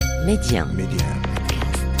ميديان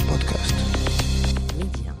بودكاست.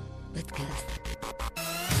 ميديان بودكاست.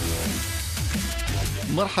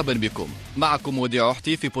 مرحبا بكم، معكم وديع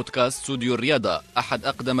حتي في بودكاست استوديو الرياضة، أحد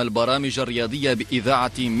أقدم البرامج الرياضية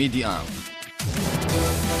بإذاعة ميديان.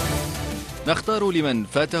 نختار لمن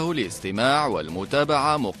فاته الاستماع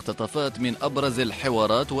والمتابعة مقتطفات من أبرز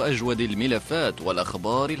الحوارات وأجود الملفات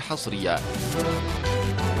والأخبار الحصرية.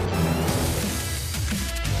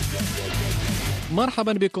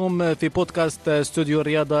 مرحبا بكم في بودكاست استوديو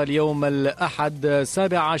الرياضة. اليوم الأحد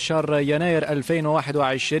 17 يناير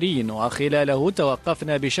 2021، وخلاله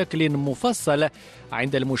توقفنا بشكل مفصل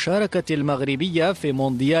عند المشاركة المغربية في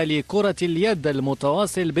مونديال كرة اليد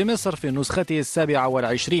المتواصل بمصر في نسخته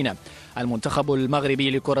 27. المنتخب المغربي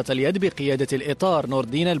لكرة اليد بقيادة الإطار نور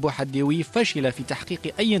الدين البوحديوي فشل في تحقيق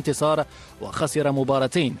أي انتصار، وخسر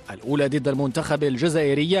مباراتين، الأولى ضد المنتخب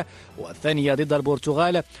الجزائري والثانية ضد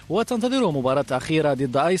البرتغال، وتنتظر مباراة أخيرة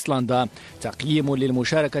ضد أيسلندا. تقييم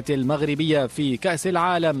للمشاركة المغربية في كأس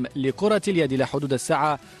العالم لكرة اليد لحدود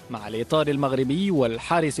الساعة مع الإطار المغربي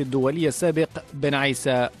والحارس الدولي السابق بن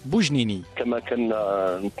عيسى بوجنيني. كما كان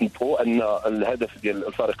نتنبهوا ان الهدف ديال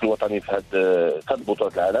الفريق الوطني في هذه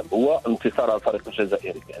بطولة العالم هو انتصار على الفريق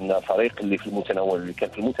الجزائري، لان الفريق اللي كان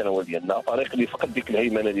في المتناول ديالنا، فريق اللي فقد ديك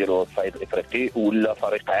الهيمنه ديالو في الصعيد الافريقي ولا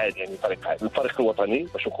فريق عادي، يعني فريق عادي. الفريق الوطني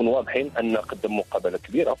باش نكونوا واضحين ان قدم مقابله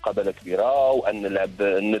كبيره وان لعب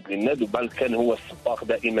الند للند، وبل كان هو السباق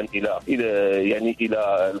دائما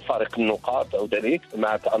الى الفارق النقاط او ذلك،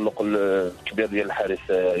 مع التالق الكبير ديال الحارس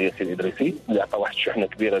ياسين الإدريسي اللي عطى واحد الشحنه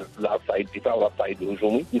كبيره على الصعيد الدفاع وعلى الصعيد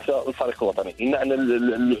الهجومي نساء الفريق الوطني. ان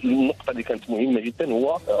النقطه اللي كانت مهمه جدا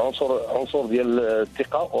هو عنصر ديال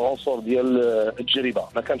الثقه وعنصر ديال التجربه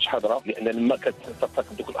ما كانتش حاضره، لان لما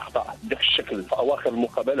كترتكب دوك الاخطاء بداك الشكل في اواخر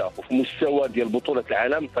المقابله وفي مستوى ديال بطوله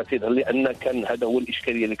العالم، فتظهر لي ان كان هذا هو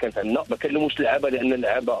الاشكاليه اللي كانت عندنا. ما كنلوموش اللعابه لان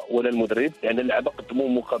اللعابه ولا المدرب، لان اللعابه قدموا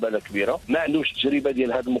مقابله كبيره، ما عندوش تجربه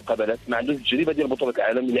ديال هذه المقابلات، ما عندوش تجربه ديال بطوله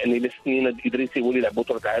العالم، لان الى سنين الادريسي هو اللي لعب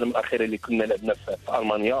بطوله العالم الاخيره اللي كنا لعبنا في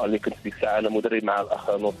المانيا، اللي كنت ديك الساعه انا مدرب مع الاخ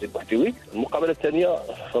نور الدين البوحديوي. المقابله الثانيه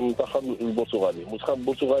في المنتخب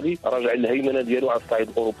البرتغالي رجع الهيمنه ديالو على الصعيد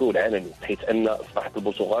الاوروبي والعالمي، حيث ان اصبحت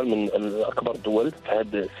البرتغال من اكبر الدول في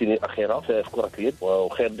هذه السنين الاخيره في كره اليد،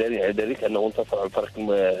 وخير دليل على ذلك انه انتصر على الفريق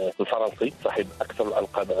الفرنسي صاحب اكثر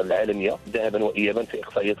الالقاب العالميه ذهابا وايابا في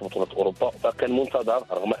اقصائيات بطوله اوروبا. فكان منتظر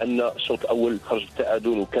رغم ان الشوط الاول خرج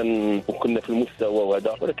بالتعادل وكنا في المستوى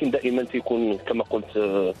وهذا، ولكن دائما تيكون كما قلت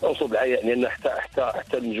عنصر العياء، لان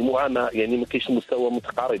حتى المجموعه ما كاينش مستوى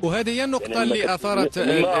متقارب. وهذه هي النقطة اللي أثارت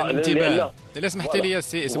الانتباه. إذا سمحت لي يا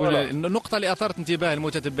سي النقطة اللي أثارت انتباه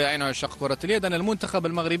المتتبعين وعشاق كرة اليد أن المنتخب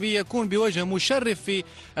المغربي يكون بوجه مشرف في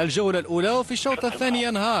الجولة الأولى وفي الشوط الثاني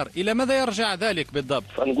ينهار. إلى ماذا يرجع ذلك بالضبط؟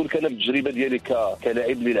 نقول لك أنا بالتجربة ديالي كلاعب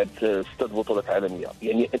اللي لعبت 6 بطولات عالمية،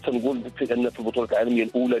 يعني أنت نقول أن في البطولة العالمية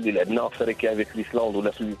الأولى اللي لعبنا في أفريقيا في ايسلندا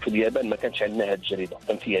ولا في اليابان ما كانش عندنا هذه التجربة،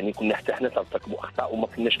 فهمتي؟ يعني كنا حتى حنا ترتكبوا أخطاء وما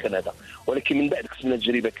كناش كندا، ولكن من بعد كسبنا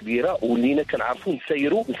تجربة كبيرة ولينا كنعرفوا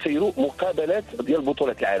نسيروا مقابلات ديال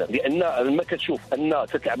بطولة العالم، لأن لما كتشوف أن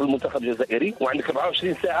تتلعب المنتخب الجزائري وعندك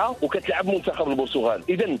 24 ساعة وكتلعب منتخب البرتغال،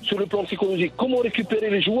 إذا سو لو بلان سيكولوجيك كومون ريكوبيري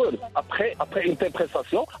لي جوور ابخي اون تيل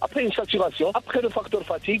بريستاسيون ابخي اون ساتوراسيون ابخي لو فاكتور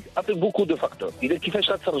فاتيغ ابخي بوكو دو فاكتور، إذا كيفاش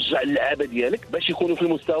غترجع اللعابة ديالك باش يكونوا في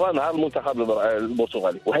المستوى نهار المنتخب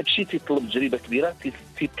البرتغالي. وهذا الشيء تيطلب تجربة كبيرة،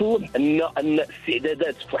 تيطلب ان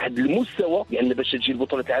استعدادات في واحد المستوى، لأن يعني باش تجي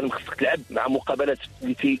لبطولة العالم خصك تلعب مع مقابلات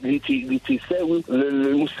اللي تساوي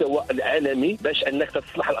المستوى العالمي، باش انك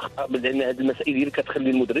تصلح الاخطاء، لان هذه المسائل اللي كتخلي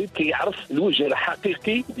المدرب كيعرف الوجه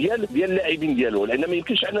الحقيقي ديال اللاعبين ديالو، لان ما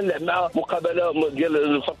يمكنش انا نلعب مع مقابله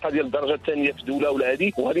ديال الفرقه ديال الدرجه الثانيه في دوله ولا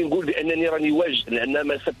هذه وغادي نقول بانني راني واجد، لان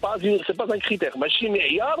ما سي با ان كريتير، ماشي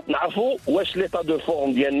معيار نعرفوا واش ليطا دو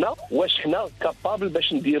فورم ديالنا، واش حنا كابابل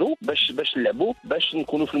باش نديرو باش نلعبوا باش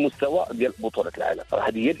نكونوا في المستوى ديال بطوله العالم.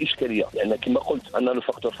 هذه هي الاشكاليه، لان كما قلت ان لو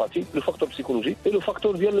فاكتور فاتيغ، لو فاكتور بسيكولوجي، لو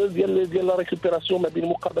فاكتور ديال لا ريكوبيراسيون ما بين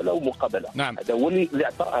مقابله ومقابله. نعم. هذا هو اللي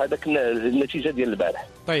عطى هذاك النتيجه ديال البارح.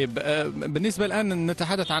 طيب بالنسبه الان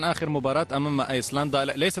نتحدث عن اخر مباراه امام ايسلندا،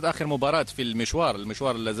 ليست اخر مباراه في المشوار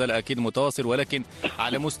لا زال اكيد متواصل، ولكن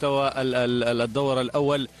على مستوى الدور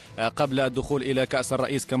الاول قبل الدخول الى كاس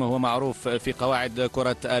الرئيس كما هو معروف في قواعد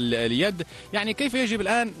كره اليد. يعني كيف يجب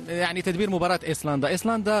الان يعني تدبير مباراه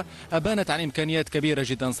ايسلندا بانت عن امكانيات كبيره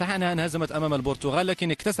جدا، صح انها انهزمت امام البرتغال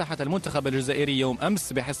لكن اكتسحت المنتخب الجزائري يوم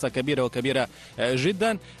امس بحصه كبيره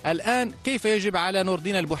جدا. الان كيف يجب على نور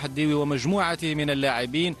الدين البوحديوي ومجموعته من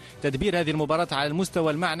اللاعبين تدبير هذه المباراة على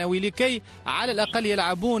المستوى المعنوي لكي على الأقل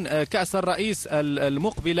يلعبون كأس الرئيس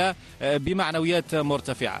المقبلة بمعنويات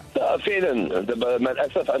مرتفعة؟ فعلا دابا مع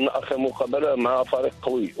الأسف أن آخر مقابلة مع فريق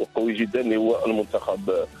قوي وقوي جدا اللي هو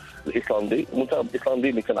المنتخب الإسلندي. المنتخب الإسلندي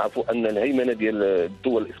اللي كنعرفوا أن الهيمنة ديال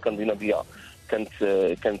الدول الإسكندنافية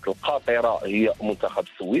كانت القاطره هي منتخب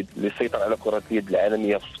السويد اللي سيطر على كره اليد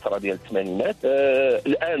العالميه في الفتره ديال الثمانينات.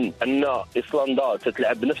 الان ان ايسلندا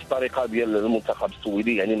تتلعب بنفس الطريقه ديال المنتخب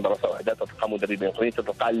السويدي، يعني مدرسه واحده، تلقى مدربين اخرين،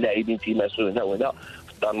 تلقى اللاعبين تيمارسوا هنا وهنا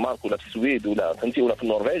في الدنمارك ولا في السويد ولا فهمتي ولا في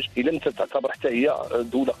النرويج. الا انت تعتبر حتى هي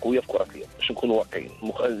دوله قويه في كره اليد باش نكونوا واقعيين.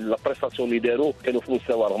 لا بريستاسيون اللي داروا كانوا في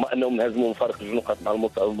مستوى، رغم انهم انهزموا من فريق الجنوق مع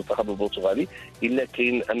المنتخب البرتغالي، الا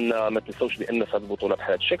كاين ان ما تنساوش بان في هذه البطوله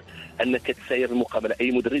بحال هذا الشكل انك تساير المقابله،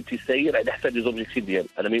 اي مدرب تيساير على حساب لي زوبجيكتيف ديالو.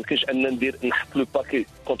 انا ما يمكنش ان نحط لو باكي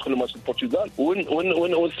كونتر لو ماتش البرتغال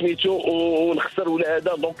ونسميتو ونخسر ولا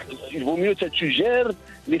هذا. دونك يفو ميو تجير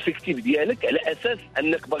ليفيكتيف ديالك على اساس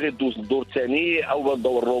انك باغي تدوز للدور الثاني او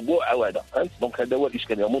الدور الربع او هذا، فهمت؟ دونك هذا هو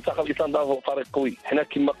الاشكاليه. منتخب ايسلندا فريق قوي. حنا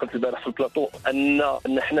كما قلت البارح في البلاطو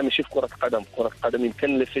ان حنا ماشي في كره القدم. في كره القدم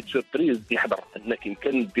يمكن لي فيت سوربريز يحضر، انك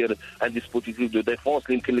يمكن دير ان ديسبوزيتيف دو ديفونس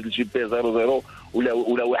اللي يمكن لك تجيب به 0-0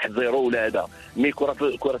 ولا 1-0 ولا هذا. مي كره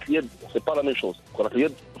اليد سي با لا ميم شوز. كره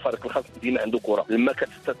اليد الفريق الخاص ديما عنده كره، لما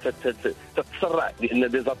تتسرع لان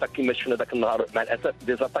دي زاتاك كما شفنا ذاك النهار مع الاسف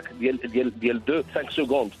دي زاتاك ديال 2 5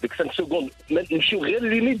 سكوند. ديك 5 سكوند نمشيو غير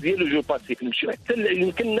ليميت ديال لو جو باسي، نمشيو حتى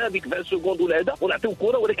يمكننا ديك 20 سكوند ولا هذا ونعطيو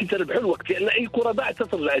كره، ولكن تربحوا الوقت لان اي كره ضاعت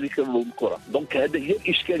ترجع هذيك الكره. دونك هذا هي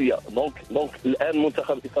الاشكاليه. دونك الان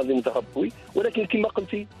منتخب الايطالي منتخب قوي، ولكن كما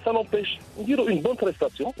قلتي سانوبيش نديروا اون بون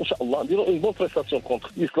بريستاسيون ان شاء الله، نديروا اون بون بريستاسيون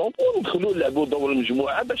كونتر ايسلند وندخلوا نلعبوا دور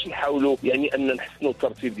المجموعه باش نحاولوا يعني ان نحسنوا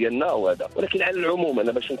الترتيب ديالنا وهذا. ولكن على العموم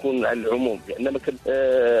انا باش نكون على العموم لان ما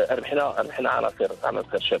ربحنا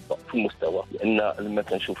عناصر شابه في المستوى، لان لما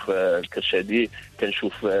كنشوف الكرشادي،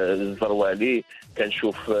 كنشوف الزروالي،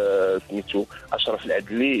 كنشوف سميتو اشرف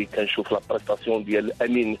العدلي، كنشوف لا بريستاسيون ديال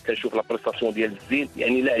امين، كنشوف لا بريستاسيون ديال الزين،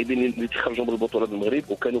 يعني لاعبين اللي تخرجوا من البطوله المغرب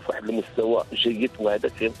وكانوا في واحد المستوى جيد، وهذا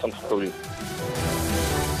تنفرحوا لهم.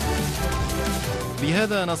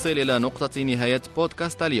 بهذا نصل إلى نقطة نهاية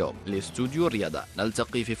بودكاست اليوم لاستوديو الرياضة.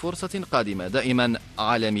 نلتقي في فرصة قادمة دائما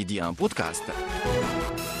على ميديان بودكاست.